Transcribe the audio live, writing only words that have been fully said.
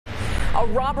A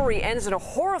robbery ends in a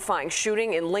horrifying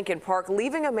shooting in Lincoln Park,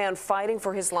 leaving a man fighting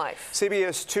for his life.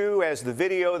 CBS 2 has the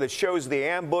video that shows the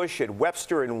ambush at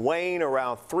Webster and Wayne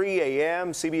around 3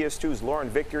 a.m. CBS 2's Lauren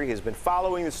Victory has been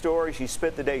following the story. She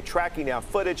spent the day tracking down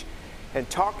footage and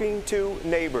talking to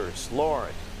neighbors.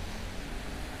 Lauren.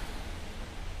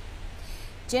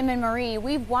 Jim and Marie,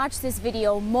 we've watched this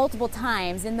video multiple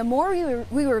times, and the more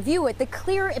we review it, the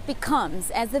clearer it becomes.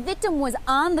 As the victim was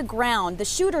on the ground, the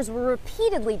shooters were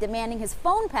repeatedly demanding his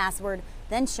phone password,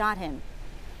 then shot him.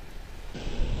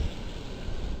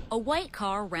 A white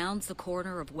car rounds the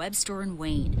corner of Webster and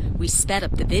Wayne. We sped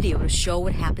up the video to show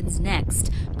what happens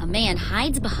next. A man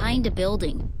hides behind a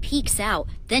building, peeks out,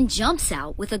 then jumps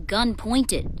out with a gun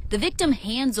pointed. The victim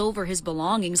hands over his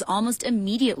belongings almost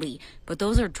immediately, but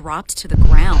those are dropped to the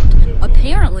ground.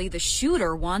 Apparently, the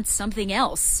shooter wants something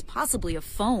else, possibly a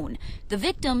phone. The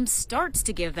victim starts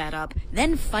to give that up,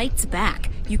 then fights back.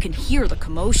 You can hear the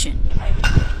commotion.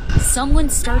 Someone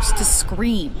starts to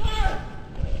scream.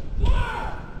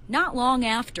 Not long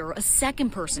after, a second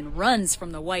person runs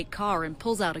from the white car and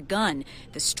pulls out a gun.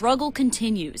 The struggle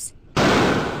continues.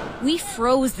 We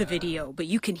froze the video, but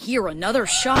you can hear another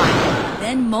shot,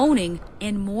 then moaning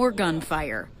and more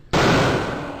gunfire.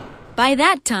 By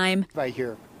that time, I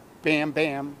hear bam,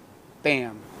 bam,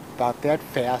 bam, about that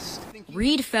fast.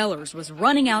 Reed Fellers was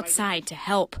running outside to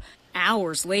help.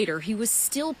 Hours later, he was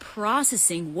still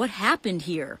processing what happened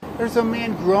here. There's a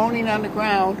man groaning on the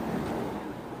ground,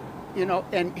 you know,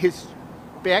 and his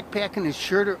backpack and his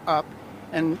shirt are up,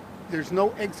 and there's no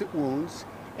exit wounds,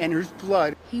 and there's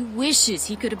blood. He wishes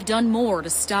he could have done more to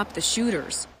stop the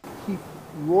shooters. He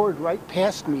roared right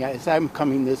past me as I'm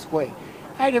coming this way.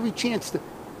 I had every chance to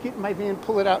get in my van,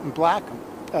 pull it out, and block him.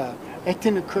 That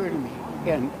didn't occur to me,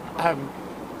 and I'm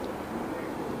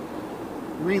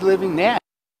reliving that.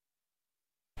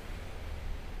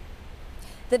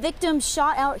 The victim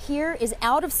shot out here is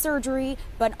out of surgery,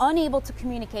 but unable to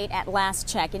communicate at last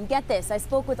check. And get this, I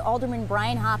spoke with Alderman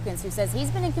Brian Hopkins, who says he's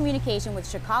been in communication with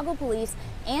Chicago police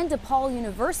and DePaul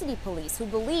University police, who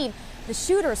believe the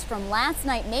shooters from last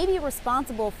night may be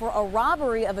responsible for a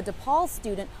robbery of a DePaul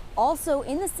student also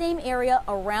in the same area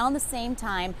around the same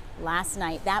time last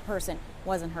night. That person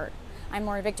wasn't hurt. I'm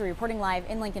Lauren Victory reporting live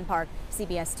in Lincoln Park,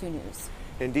 CBS 2 News.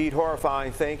 Indeed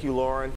horrifying. Thank you, Lauren.